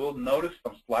 but you'll notice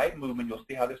some slight movement. You'll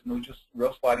see how this moves just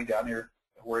real sliding down here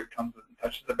where it comes and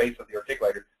touches the base of the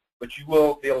articulator. But you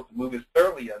will be able to move it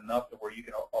thoroughly enough to where you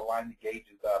can align the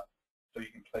gauges up so you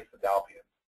can place the dowel pin.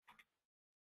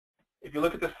 If you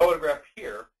look at this photograph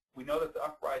here, we know that the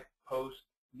upright post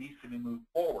needs to be moved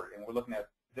forward, and we're looking at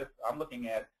this. I'm looking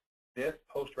at this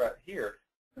post right here.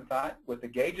 Since with the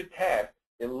gauge attached,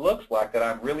 it looks like that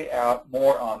I'm really out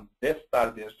more on this side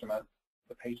of the instrument,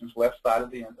 the patient's left side of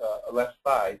the left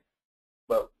side.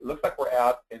 But it looks like we're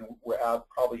out, and we're out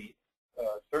probably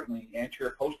certainly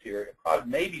anterior, posterior, and probably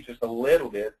maybe just a little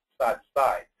bit side to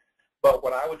side. But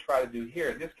what I would try to do here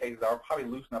in this case is I would probably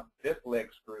loosen up this leg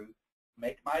screw,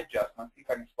 make my adjustment, see if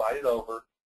I can slide it over,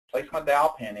 place my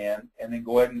dowel pin in, and then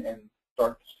go ahead and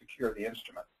start to secure the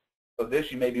instrument. So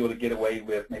this you may be able to get away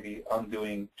with maybe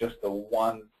undoing just the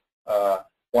one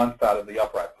side of the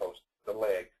upright post, the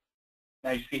leg.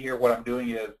 Now you see here what I'm doing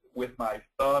is with my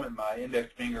thumb and my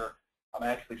index finger, I'm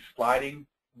actually sliding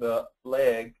the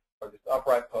leg or this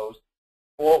upright post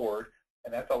forward,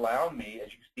 and that's allowing me,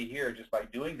 as you see here, just by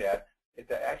doing that,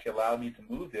 it's actually allowed me to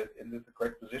move this into the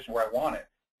correct position where I want it.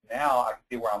 Now I can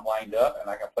see where I'm lined up, and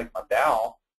I can place my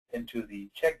dowel into the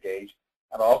check gauge.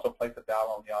 I've also placed the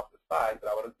dowel on the opposite side,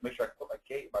 but I want to make sure I can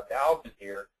put my dowels in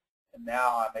here, and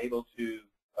now I'm able to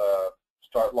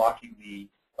start locking the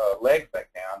legs back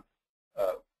down,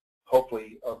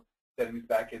 hopefully setting these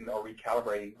back in or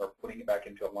recalibrating or putting it back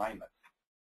into alignment.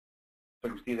 So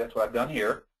you can see that's what I've done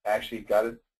here. I actually got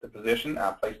it the position.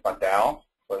 I placed my dowel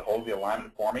so it holds the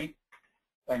alignment for me.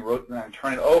 I can rotate and I can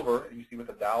turn it over, and you see with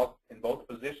the dowel in both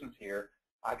positions here,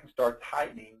 I can start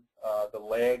tightening the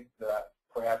leg that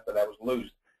perhaps that was loose.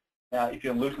 Now, if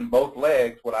you loosen both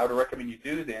legs, what I would recommend you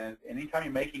do then is anytime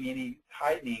you're making any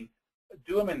tightening,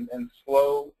 do them in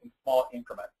slow and small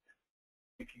increments.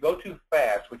 If you go too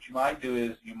fast, what you might do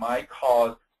is you might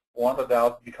cause one of the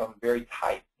dowels to become very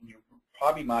tight, and you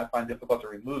probably might find it difficult to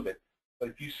remove it. But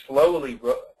if you slowly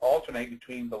alternate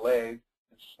between the legs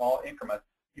in small increments,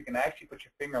 you can actually put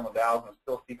your finger on the dowels and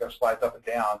still see if it slides up and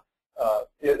down.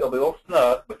 It'll be a little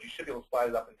snug, but you should be able to slide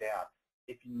it up and down.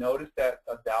 If you notice that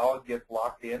a dowel gets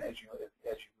locked in as you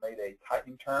made a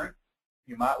tightening turn,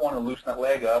 you might want to loosen that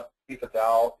leg up, see if the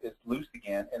dowel is loose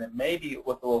again, and then maybe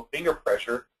with a little finger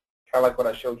pressure, kind of like what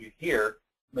I showed you here,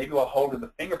 maybe while holding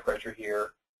the finger pressure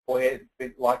here, go ahead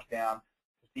and lock it down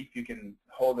to see if you can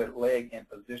hold that leg in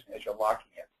position as you're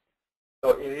locking it.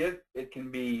 So it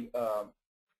can be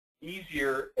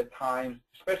easier at times,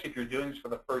 especially if you're doing this for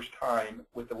the first time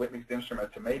with the Whitmix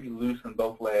instrument, to maybe loosen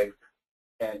both legs.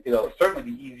 And it'll certainly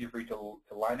be easier for you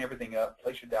to line everything up,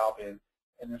 place your dowel pin,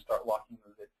 and then start locking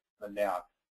them down.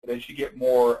 But as you get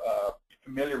more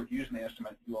familiar with using the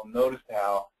instrument, you will notice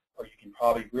how, or you can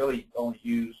probably really only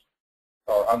use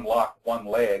or unlock one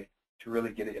leg to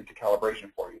really get it into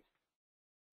calibration for you.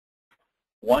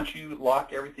 Once you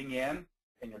lock everything in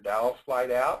and your dowels slide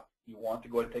out, you want to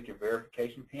go ahead and take your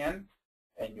verification pin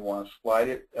and you want to slide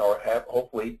it, or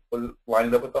hopefully line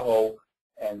it up with the hole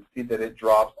and see that it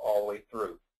drops all the way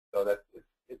through. So that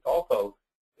it's also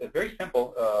a very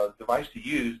simple device to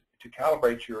use to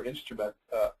calibrate your instrument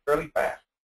fairly fast.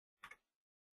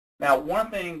 Now, one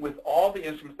thing with all the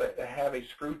instruments that have a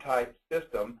screw-type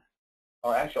system,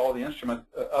 or actually all the instruments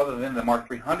other than the Mark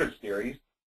 300 series,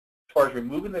 as far as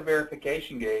removing the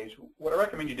verification gauge, what I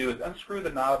recommend you do is unscrew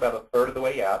the knob about a third of the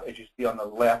way out, as you see on the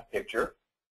left picture,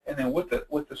 and then with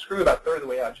the screw about a third of the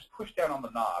way out, just push down on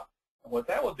the knob. And what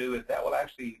that will do is that will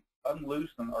actually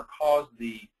unloosen or cause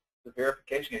the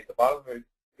verification gauge, the bottom of the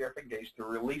verification gauge, to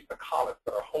release the collets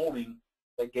that are holding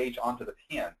the gauge onto the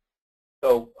pin.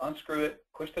 So unscrew it,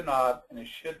 push the knob, and it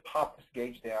should pop this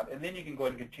gauge down. And then you can go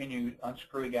ahead and continue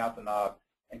unscrewing out the knob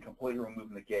and completely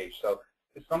removing the gauge. So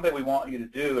it's something we want you to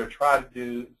do or try to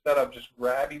do instead of just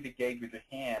grabbing the gauge with your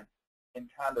hand and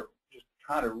kind of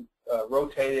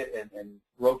rotate it and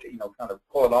rotate, kind of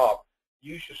pull it off.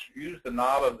 You should use the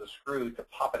knob of the screw to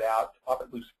pop it out, to pop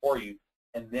it loose for you,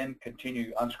 and then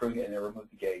continue unscrewing it and then remove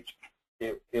the gauge.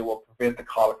 It will prevent the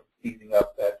collet from seizing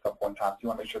up at some point in time. So you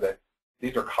want to make sure that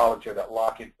these are collets here that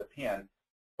lock into the pin,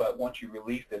 but once you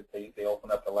release it, they open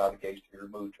up to allow the gauge to be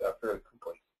removed fairly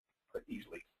quickly, but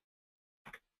easily.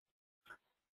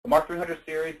 The Mark 300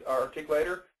 series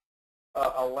articulator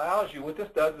allows you, what this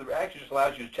does is it actually just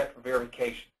allows you to check for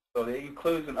verification. So it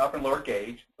includes an upper and lower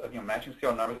gauge, matching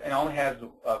serial numbers, and only has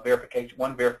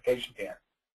one verification pin.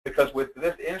 Because with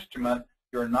this instrument,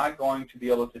 you're not going to be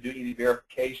able to do any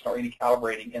verification or any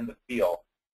calibrating in the field.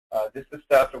 This is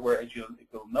stuff where, as you'll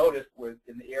notice,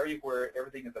 in the area where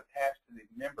everything is attached to the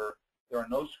member, there are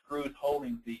no screws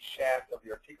holding the shaft of the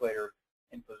articulator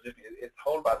in position. It's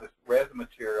held by this resin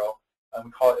material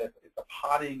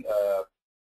potting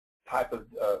type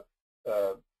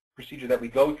of procedure that we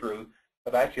go through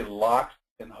that actually locks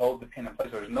and holds the pin in place.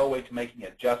 So there's no way to make any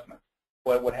adjustments.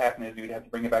 What would happen is you'd have to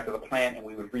bring it back to the plant, and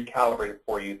we would recalibrate it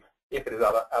for you if it is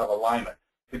out of alignment.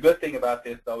 The good thing about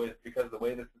this, though, is because of the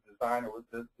way this is designed, or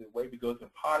the way we go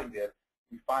through potting this,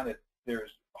 we find that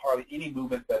there's hardly any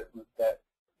movement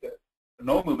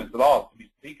no movements at all to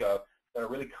speak of that are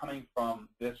really coming from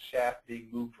this shaft being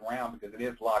moved around because it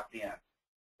is locked in.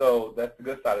 So that's the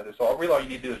good side of this. So really all you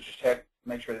need to do is just check,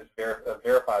 make sure that it's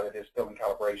verify that it's still in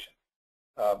calibration.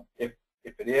 If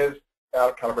it is out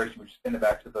of calibration, we just send it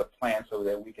back to the plant so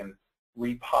that we can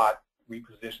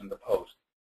reposition the post.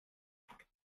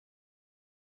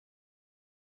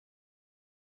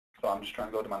 So I'm just trying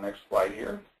to go to my next slide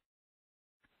here.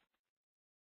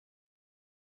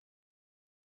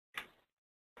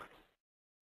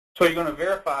 So you're going to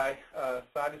verify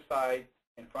side-to-side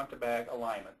and front-to-back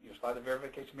alignment. You slide the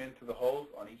verification pin into the holes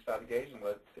on each side of the gauge and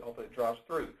hopefully it drops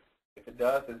through. If it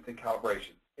does, it's in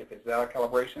calibration. If it's out of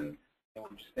calibration, then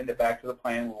we'll just send it back to the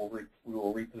plant. We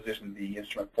will reposition the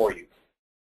instrument for you.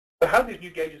 So how do these new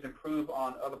gauges improve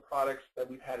on other products that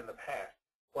we've had in the past?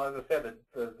 Well, as I said,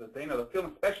 the field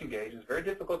inspection gauge is very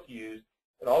difficult to use.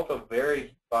 It also varies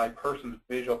by person's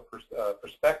visual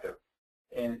perspective,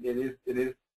 and it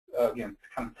is again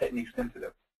kind of technique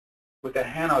sensitive. With the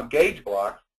hand-out gauge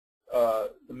blocks, the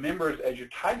members, as you're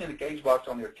tightening the gauge blocks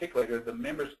on the articulator, the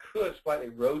members could slightly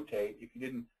rotate if you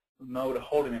didn't know to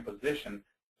hold them in position.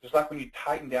 Just like when you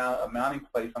tighten down a mounting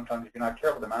plate, sometimes if you're not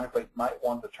careful, the mounting plate might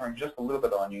want to turn just a little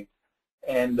bit on you.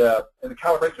 And the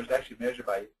calibration is actually measured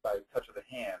by touch of the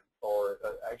hand, or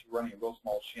actually running a real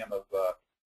small shim of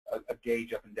a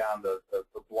gauge up and down the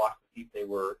blocks to see if they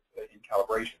were in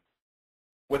calibration.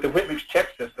 With the Whitmix check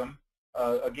system,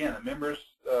 again, the members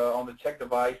on the check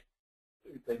device,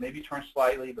 they may be turned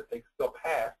slightly, but they can still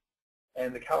pass.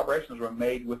 And the calibrations were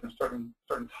made within certain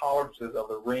tolerances of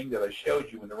the ring that I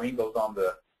showed you. When the ring goes on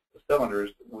the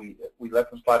cylinders, we let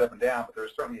them slide up and down, but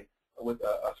there's certainly with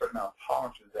a certain amount of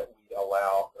tolerances that we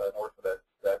allow in order for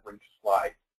that ring to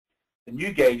slide. The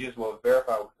new gauges will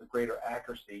verify with a greater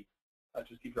accuracy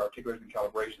to keep your articulators in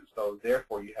calibration. So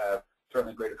therefore, you have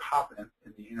certainly greater confidence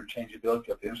in the interchangeability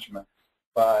of the instrument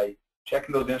by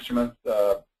checking those instruments.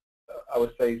 I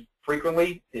would say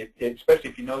frequently, especially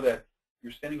if you know that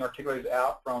you're sending articulators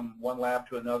out from one lab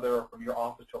to another or from your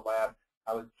office to a lab.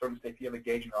 I would certainly say if you have a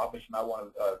gauge in your office, you might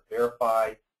want to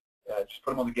verify. Just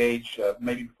put them on the gauge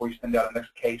maybe before you send out the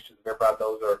next case to verify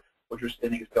those or what you're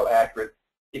sending is still accurate.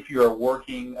 If you are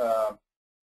working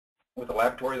with a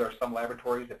laboratory, there are some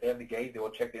laboratories, if they have the gauge, they will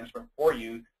check the instrument for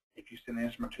you if you send the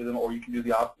instrument to them, or you can do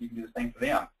the same for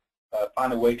them.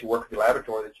 Find a way to work with the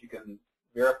laboratory that you can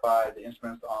verify the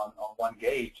instruments on one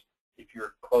gauge if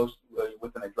you're close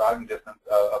within a driving distance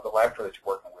of the laboratory that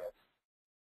you're working with.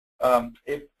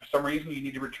 If for some reason you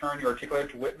need to return your articulator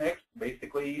to Whitmix,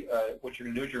 basically what you're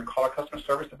going to do is you're going to call our customer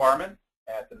service department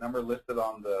at the number listed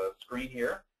on the screen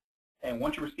here. And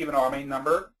once you receive an RMA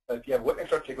number, if you have a Whitmix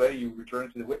articulator, you return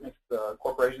it to the Whitmix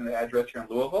Corporation address here in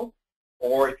Louisville.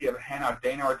 Or if you have a hand-out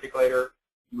Denar articulator,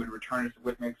 you would return it to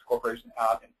Whitmix Corporation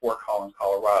out in Fort Collins,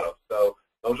 Colorado. So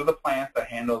those are the plants that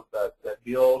handle that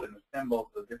build and assemble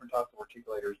the different types of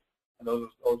articulators, and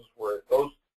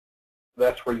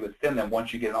that's where you would send them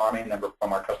once you get an RMA number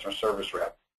from our customer service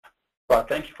rep. So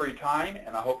thank you for your time,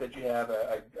 and I hope that you have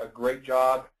a great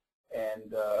job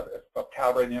and of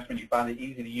calibrating the instrument. You find it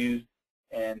easy to use,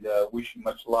 and wish you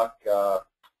much luck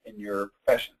in your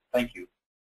profession. Thank you.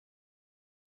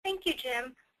 Thank you,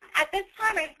 Jim. At this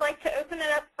time, I'd like to open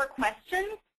it up for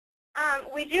questions.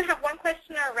 We do have one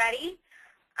question already.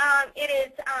 It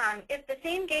is the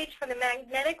same gauge for the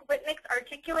magnetic Whitmix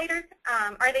articulators,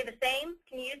 are they the same?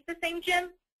 Can you use the same, Jim?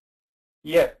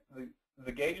 Yes,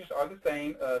 the gauges are the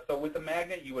same. So with the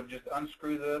magnet, you would just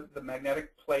unscrew the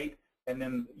magnetic plate and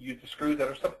then use the screws that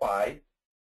are supplied.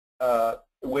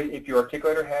 If your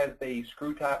articulator has the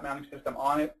screw-type mounting system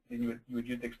on it, then you would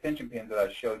use the extension pins that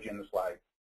I showed you in the slide.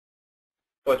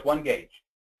 So it's one gauge.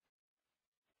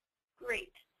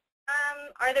 Great.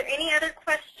 Are there any other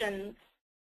questions?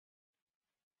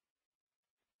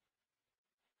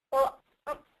 Well,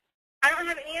 I don't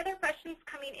have any other questions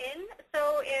coming in,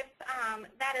 so if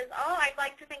that is all, I'd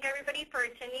like to thank everybody for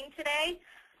attending today.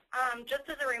 Just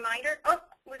as a reminder,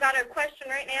 we got a question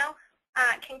right now.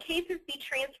 Can cases be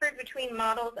transferred between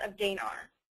models of Denar?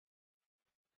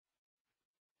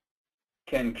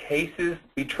 Can cases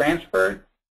be transferred?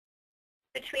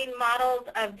 Between models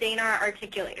of Denar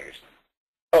articulators.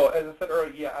 Oh, as I said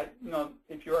earlier, yeah,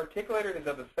 if your articulator is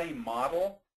of the same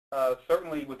model,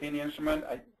 certainly within the instrument,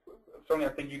 I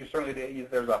think you can certainly, if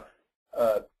there's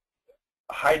a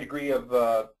high degree of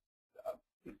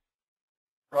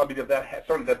probability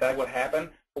that would happen.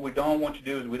 What we don't want you to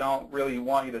do is we don't really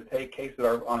want you to take cases that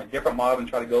are on a different model and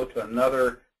try to go to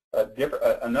another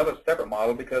separate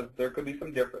model, because there could be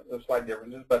some slight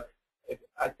differences. But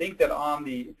I think that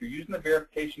if you're using the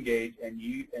verification gauge,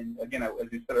 and again, as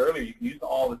we said earlier, you can use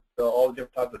all the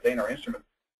different types of Denar instruments.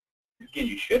 Again,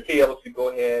 you should be able to go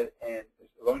ahead and,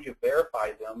 as long as you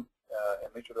verify them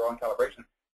and make sure they're on calibration,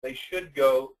 they should be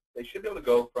able to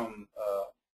go from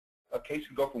a case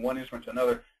can go from one instrument to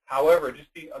another. However,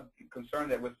 just be concerned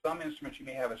that with some instruments you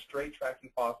may have a straight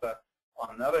tracking fossa.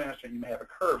 On another instrument you may have a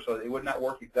curve, so it would not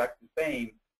work exactly the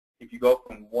same if you go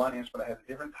from one instrument that has a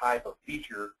different type of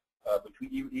feature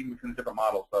even between the different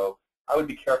models. So I would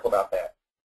be careful about that.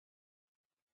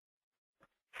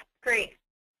 Great.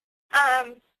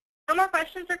 No more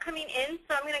questions are coming in,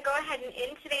 so I'm going to go ahead and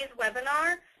end today's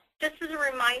webinar. Just as a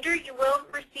reminder, you will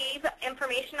receive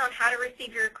information on how to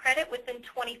receive your credit within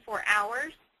 24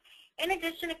 hours. In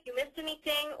addition, if you missed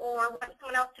anything or want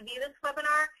someone else to view this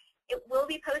webinar, it will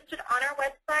be posted on our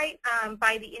website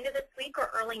by the end of this week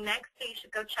or early next, so you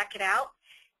should go check it out.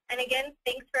 And again,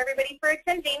 thanks for everybody for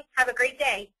attending. Have a great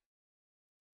day.